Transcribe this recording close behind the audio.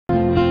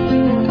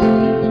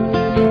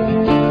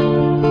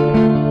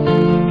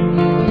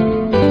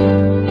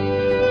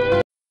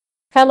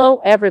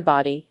Hello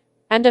everybody,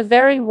 and a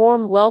very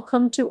warm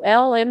welcome to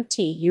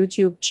LMT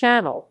YouTube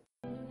channel.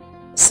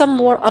 Some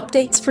more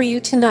updates for you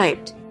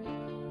tonight.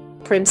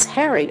 Prince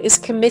Harry is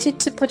committed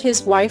to put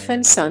his wife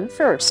and son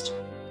first.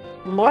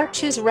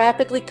 March is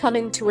rapidly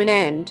coming to an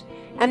end,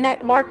 and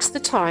that marks the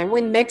time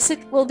when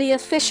Megxit will be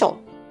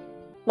official.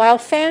 While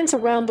fans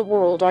around the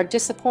world are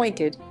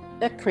disappointed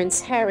that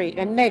Prince Harry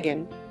and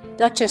Meghan,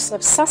 Duchess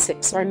of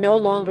Sussex, are no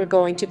longer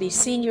going to be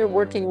senior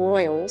working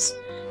royals,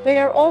 they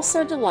are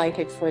also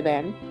delighted for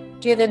them,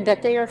 given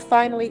that they are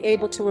finally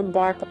able to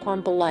embark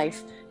upon the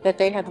life that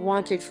they have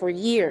wanted for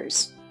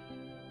years.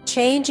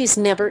 Change is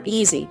never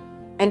easy,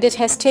 and it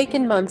has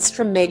taken months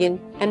for Meghan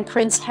and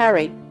Prince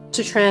Harry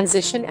to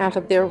transition out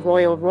of their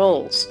royal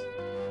roles.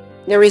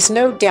 There is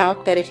no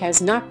doubt that it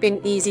has not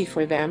been easy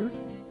for them,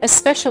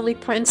 especially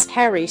Prince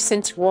Harry,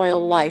 since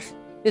royal life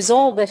is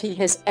all that he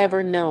has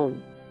ever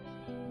known.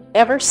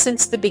 Ever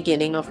since the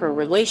beginning of her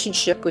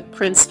relationship with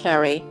Prince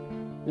Harry,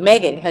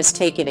 Meghan has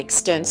taken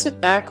extensive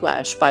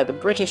backlash by the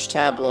British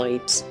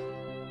tabloids.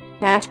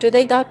 After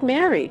they got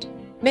married,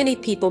 many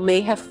people may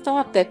have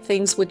thought that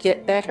things would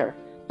get better,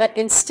 but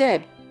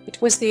instead,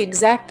 it was the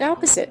exact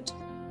opposite.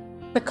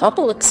 The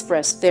couple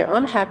expressed their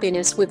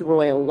unhappiness with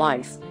royal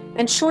life,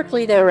 and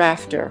shortly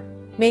thereafter,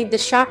 made the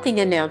shocking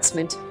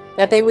announcement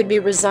that they would be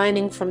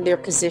resigning from their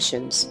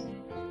positions.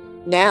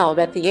 Now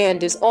that the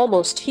end is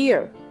almost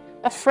here,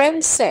 a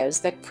friend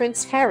says that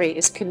Prince Harry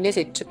is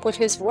committed to put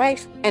his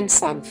wife and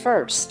son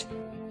first.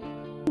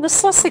 The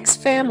Sussex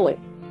family.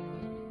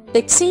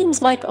 It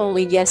seems like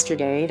only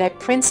yesterday that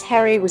Prince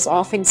Harry was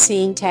often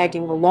seen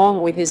tagging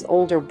along with his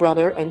older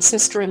brother and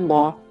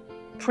sister-in-law,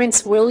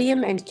 Prince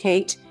William and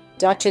Kate,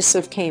 Duchess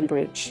of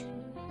Cambridge.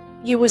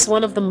 He was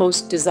one of the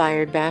most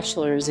desired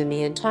bachelors in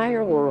the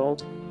entire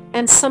world,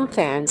 and some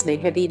fans may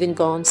have even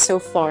gone so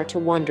far to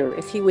wonder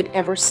if he would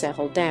ever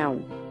settle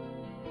down.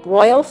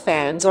 Royal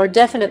fans are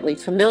definitely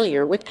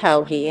familiar with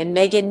how he and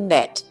Meghan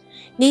met.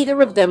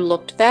 Neither of them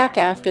looked back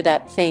after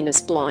that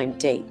famous blind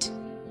date.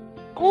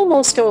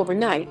 Almost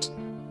overnight,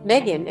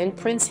 Meghan and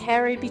Prince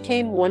Harry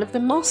became one of the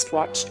most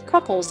watched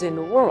couples in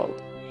the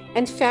world,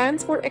 and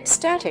fans were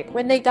ecstatic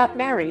when they got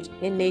married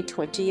in May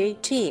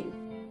 2018.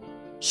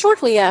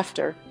 Shortly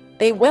after,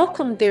 they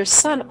welcomed their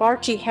son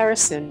Archie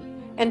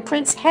Harrison, and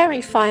Prince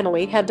Harry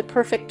finally had the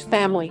perfect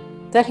family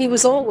that he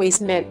was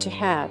always meant to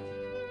have.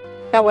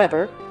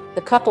 However,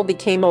 the couple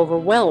became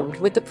overwhelmed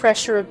with the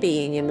pressure of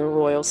being in the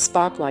royal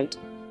spotlight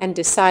and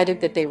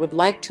decided that they would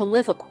like to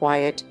live a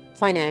quiet,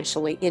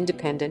 financially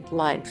independent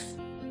life.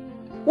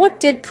 What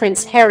did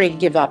Prince Harry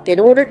give up in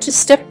order to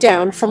step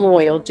down from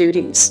royal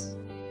duties?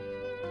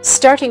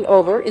 Starting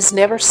over is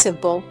never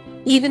simple,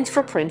 even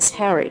for Prince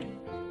Harry.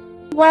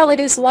 While it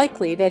is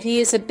likely that he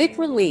is a bit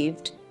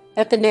relieved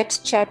that the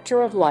next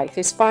chapter of life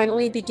is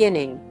finally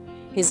beginning,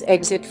 his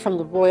exit from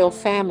the royal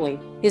family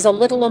is a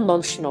little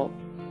emotional.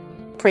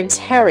 Prince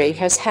Harry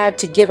has had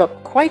to give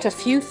up quite a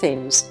few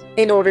things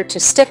in order to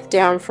step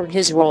down from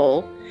his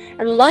role,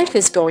 and life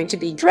is going to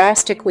be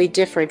drastically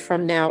different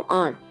from now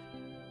on.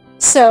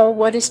 So,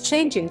 what is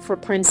changing for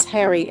Prince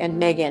Harry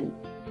and Meghan?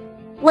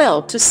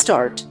 Well, to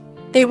start,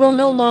 they will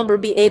no longer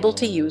be able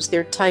to use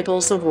their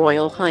titles of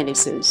Royal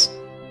Highnesses.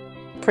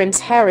 Prince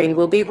Harry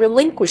will be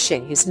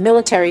relinquishing his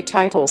military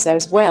titles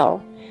as well,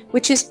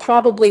 which is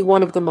probably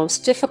one of the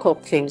most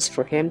difficult things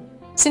for him,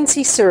 since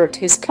he served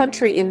his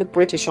country in the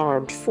British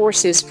Armed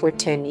Forces for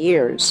 10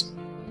 years.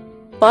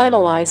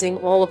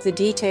 Finalizing all of the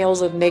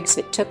details of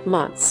Megxit took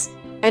months,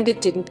 and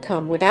it didn't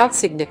come without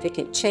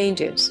significant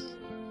changes.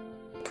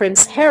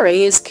 Prince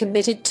Harry is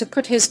committed to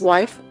put his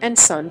wife and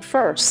son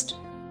first.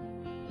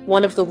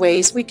 One of the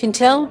ways we can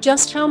tell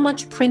just how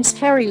much Prince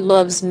Harry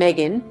loves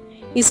Meghan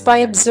is by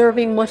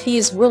observing what he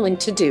is willing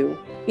to do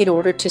in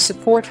order to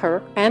support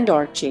her and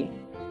Archie.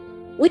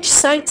 Which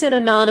cites an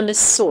anonymous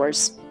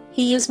source,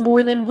 he is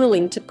more than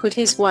willing to put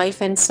his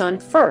wife and son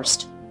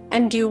first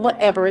and do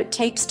whatever it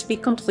takes to be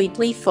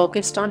completely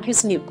focused on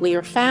his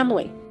nuclear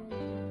family.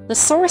 The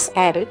source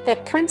added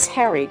that Prince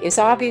Harry is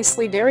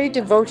obviously very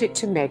devoted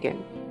to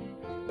Meghan.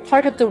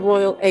 Part of the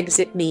royal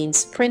exit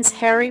means Prince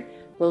Harry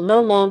will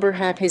no longer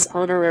have his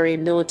honorary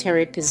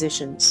military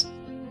positions.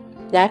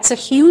 That's a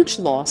huge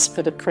loss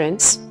for the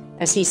prince,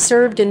 as he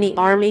served in the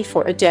army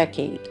for a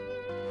decade.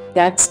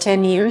 That's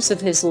 10 years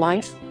of his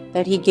life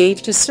that he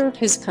gave to serve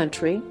his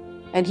country,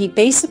 and he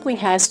basically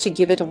has to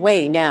give it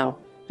away now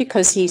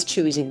because he's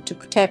choosing to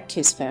protect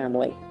his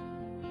family.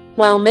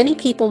 While many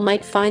people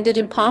might find it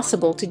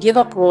impossible to give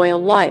up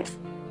royal life,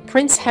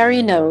 Prince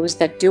Harry knows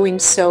that doing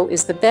so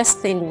is the best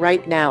thing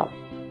right now.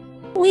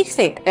 We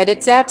think that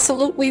it's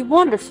absolutely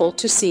wonderful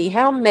to see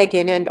how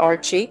Meghan and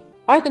Archie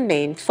are the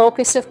main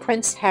focus of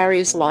Prince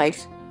Harry's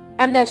life,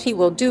 and that he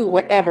will do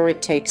whatever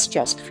it takes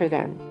just for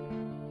them.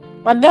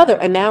 Another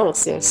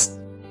analysis.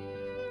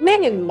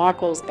 Meghan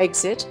Markle's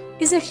exit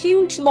is a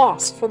huge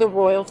loss for the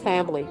royal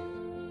family.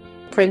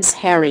 Prince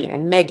Harry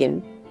and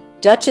Meghan,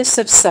 Duchess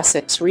of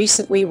Sussex,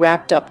 recently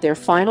wrapped up their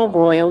final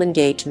royal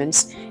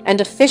engagements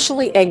and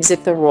officially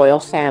exit the royal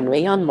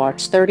family on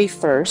March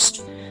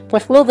 31st,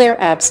 but will their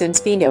absence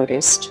be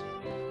noticed?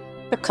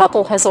 The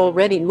couple has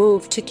already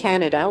moved to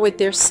Canada with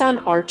their son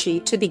Archie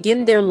to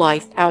begin their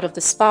life out of the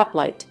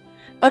spotlight.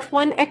 But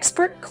one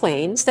expert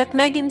claims that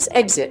Meghan's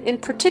exit in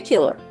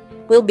particular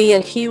will be a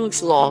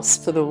huge loss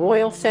for the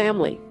royal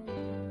family.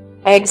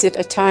 Exit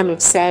a time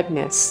of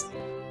sadness.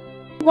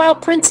 While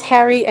Prince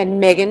Harry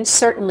and Meghan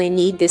certainly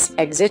need this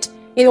exit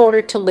in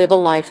order to live a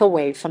life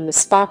away from the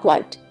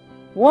spotlight,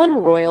 one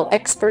royal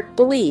expert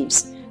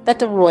believes that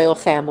the royal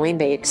family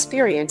may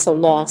experience a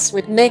loss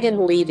with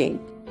Meghan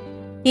leaving.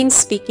 In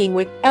speaking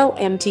with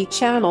LMT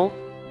Channel,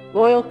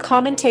 royal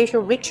commentator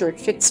Richard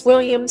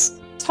Fitzwilliams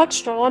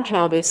touched on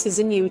how this is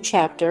a new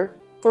chapter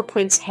for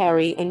Prince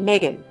Harry and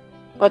Meghan,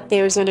 but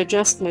there's an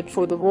adjustment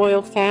for the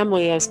royal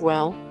family as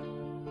well.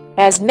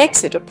 As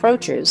Brexit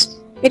approaches,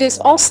 it is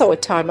also a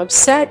time of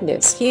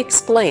sadness, he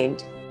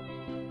explained.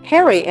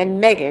 Harry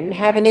and Meghan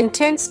have an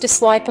intense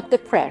dislike of the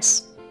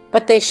press,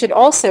 but they should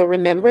also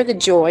remember the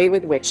joy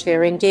with which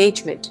their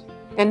engagement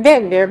and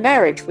then their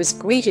marriage was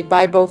greeted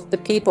by both the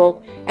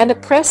people and the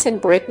press in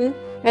Britain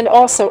and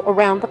also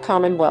around the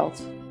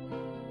Commonwealth.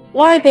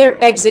 Why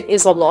their exit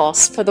is a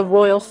loss for the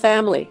royal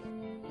family.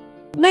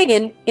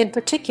 Meghan, in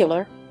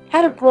particular,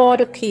 had a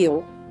broad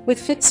appeal, with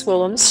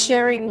Fitzwilliams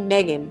sharing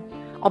Meghan,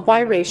 a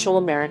biracial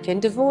American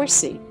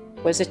divorcee,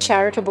 was a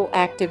charitable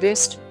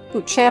activist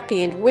who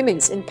championed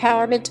women's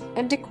empowerment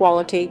and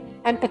equality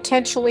and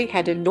potentially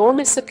had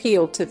enormous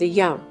appeal to the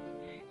young.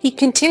 He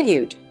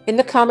continued, in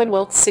the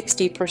Commonwealth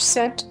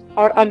 60%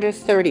 are under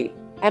 30,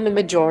 and the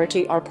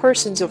majority are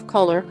persons of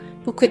color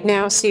who could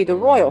now see the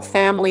royal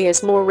family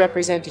as more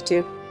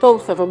representative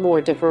both of a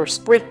more diverse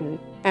Britain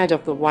and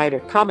of the wider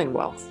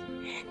Commonwealth.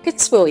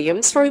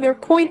 Fitzwilliams further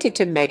pointed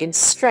to Meghan's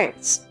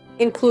strengths,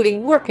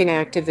 including work in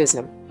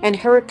activism and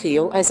her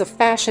appeal as a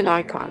fashion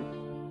icon.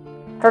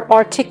 Her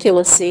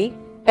articulacy,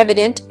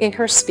 evident in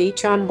her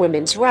speech on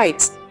women's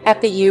rights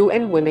at the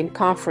UN Women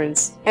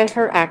Conference, and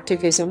her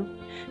activism,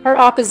 her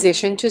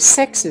opposition to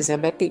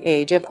sexism at the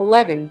age of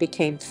 11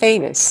 became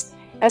famous,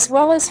 as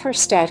well as her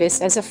status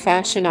as a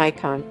fashion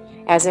icon.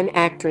 As an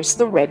actress,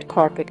 the red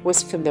carpet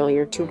was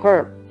familiar to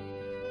her.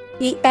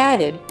 He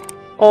added,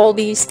 all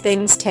these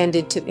things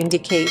tended to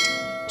indicate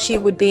she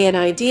would be an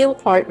ideal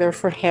partner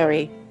for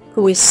Harry,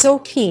 who is so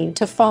keen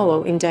to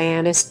follow in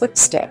Diana's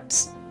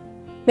footsteps.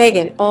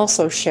 Meghan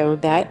also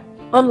showed that,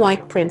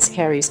 unlike Prince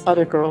Harry's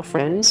other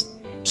girlfriends,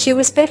 she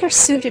was better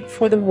suited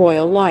for the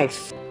royal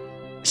life.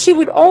 She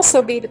would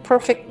also be the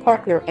perfect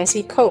partner as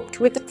he coped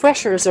with the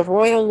pressures of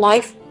royal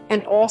life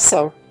and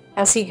also,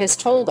 as he has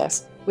told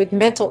us, with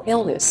mental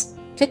illness,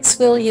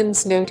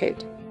 Fitzwilliams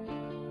noted.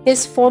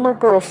 His former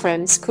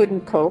girlfriends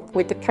couldn't cope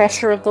with the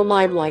pressure of the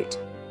limelight,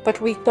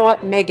 but we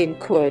thought Meghan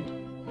could.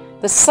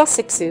 The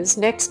Sussexes'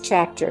 next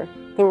chapter,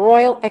 the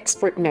royal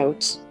expert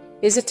notes,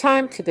 is a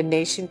time for the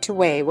nation to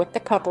weigh what the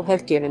couple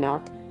have given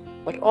up,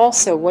 but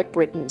also what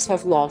Britons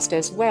have lost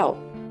as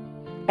well.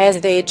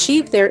 As they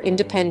achieve their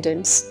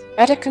independence,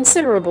 at a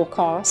considerable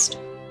cost,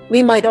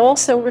 we might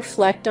also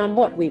reflect on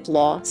what we've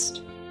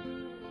lost.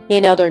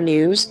 In other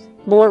news,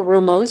 more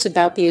rumors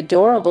about the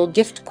adorable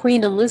gift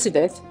Queen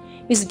Elizabeth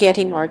is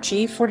getting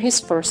Archie for his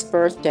first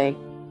birthday.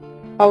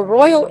 A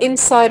royal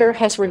insider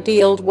has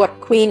revealed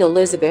what Queen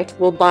Elizabeth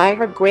will buy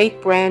her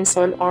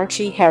great-grandson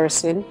Archie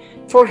Harrison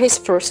for his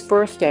first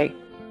birthday.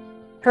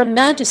 Her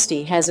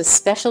Majesty has a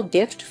special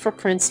gift for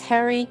Prince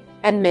Harry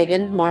and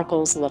Meghan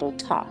Markle's little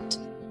tot.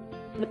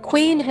 The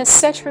Queen has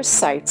set her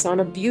sights on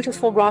a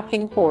beautiful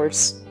rocking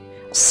horse,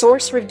 a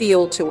source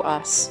revealed to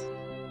us.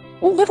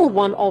 The little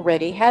one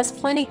already has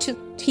plenty to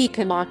keep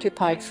him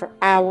occupied for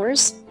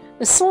hours,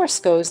 the source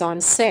goes on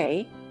to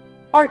say.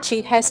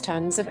 Archie has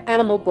tons of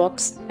animal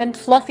books and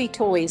fluffy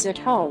toys at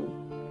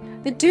home.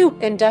 The Duke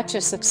and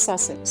Duchess of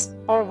Sussex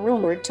are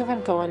rumored to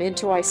have gone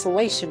into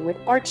isolation with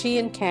Archie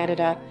in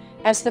Canada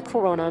as the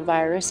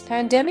coronavirus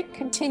pandemic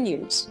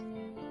continues.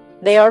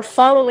 They are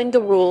following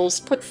the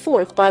rules put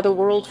forth by the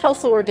World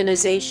Health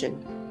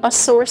Organization, a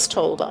source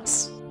told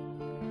us.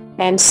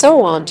 And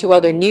so on to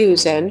other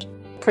news, and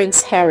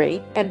Prince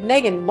Harry and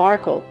Meghan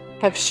Markle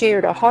have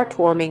shared a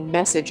heartwarming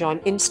message on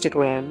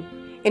Instagram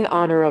in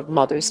honor of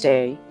Mother's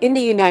Day in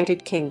the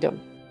United Kingdom.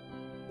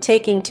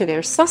 Taking to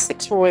their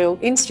Sussex Royal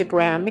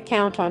Instagram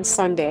account on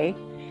Sunday,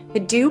 the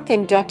Duke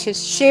and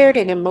Duchess shared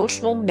an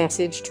emotional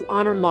message to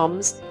honor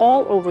mums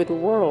all over the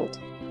world.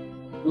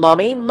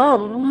 Mommy,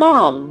 Mum,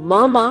 Mom,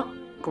 Mama,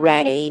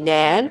 Granny,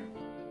 Nan.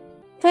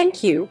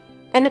 Thank you,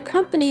 an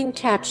accompanying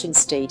caption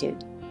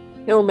stated,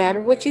 no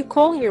matter what you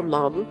call your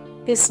mum,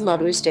 this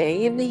Mother's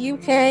Day in the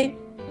UK,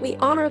 we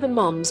honor the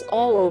mums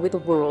all over the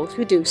world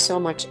who do so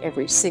much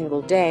every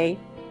single day,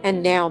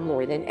 and now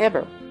more than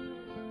ever.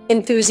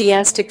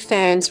 Enthusiastic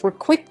fans were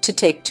quick to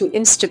take to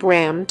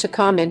Instagram to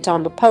comment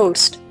on the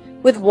post,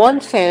 with one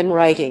fan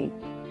writing,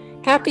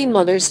 Happy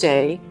Mother's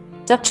Day,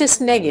 Duchess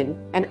Meghan,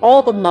 and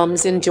all the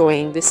mums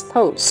enjoying this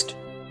post.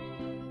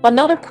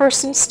 Another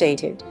person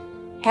stated,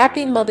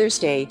 Happy Mother's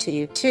Day to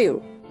you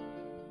too.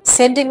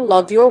 Sending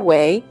love your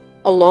way,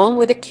 along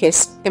with a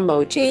kiss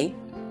emoji.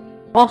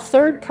 A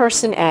third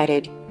person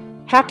added,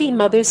 Happy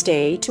Mother's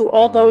Day to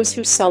all those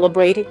who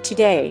celebrate it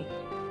today.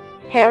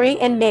 Harry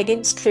and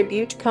Meghan's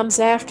tribute comes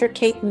after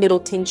Kate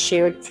Middleton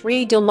shared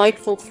 3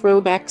 delightful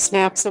throwback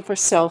snaps of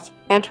herself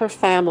and her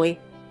family,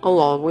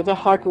 along with a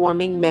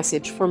heartwarming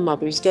message for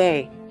Mother's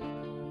Day.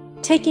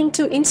 Taking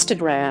to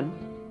Instagram,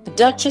 the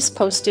Duchess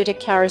posted a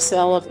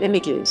carousel of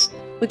images,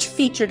 which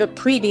featured a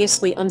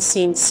previously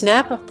unseen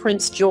snap of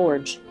Prince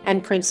George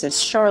and Princess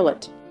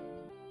Charlotte.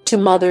 To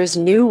mothers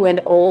new and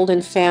old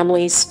and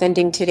families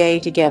spending today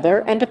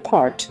together and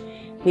apart,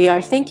 we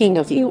are thinking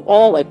of you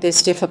all at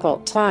this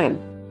difficult time.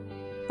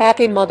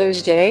 Happy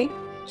Mother's Day,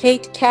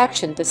 Kate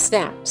captioned the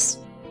snaps.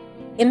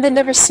 In the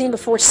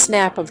never-seen-before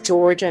snap of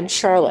George and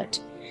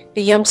Charlotte,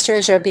 the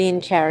youngsters are being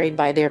carried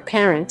by their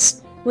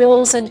parents,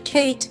 Wills and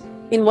Kate,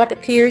 in what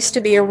appears to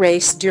be a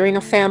race during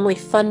a family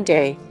fun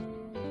day.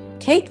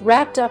 Kate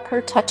wrapped up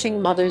her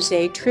touching Mother's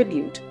Day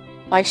tribute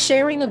by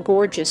sharing a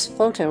gorgeous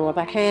photo of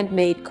a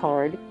handmade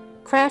card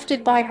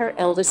crafted by her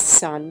eldest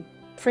son,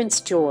 Prince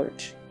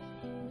George.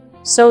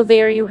 So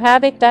there you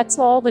have it. That's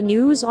all the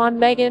news on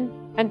Meghan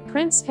and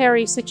Prince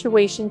Harry's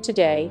situation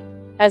today.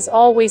 As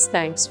always,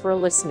 thanks for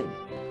listening.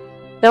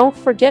 Don't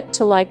forget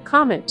to like,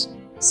 comment,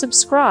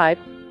 subscribe,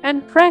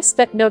 and press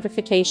that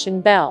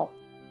notification bell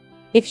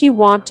if you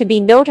want to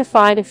be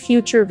notified of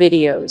future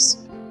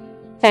videos.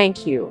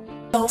 Thank you.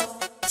 Don't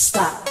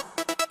stop.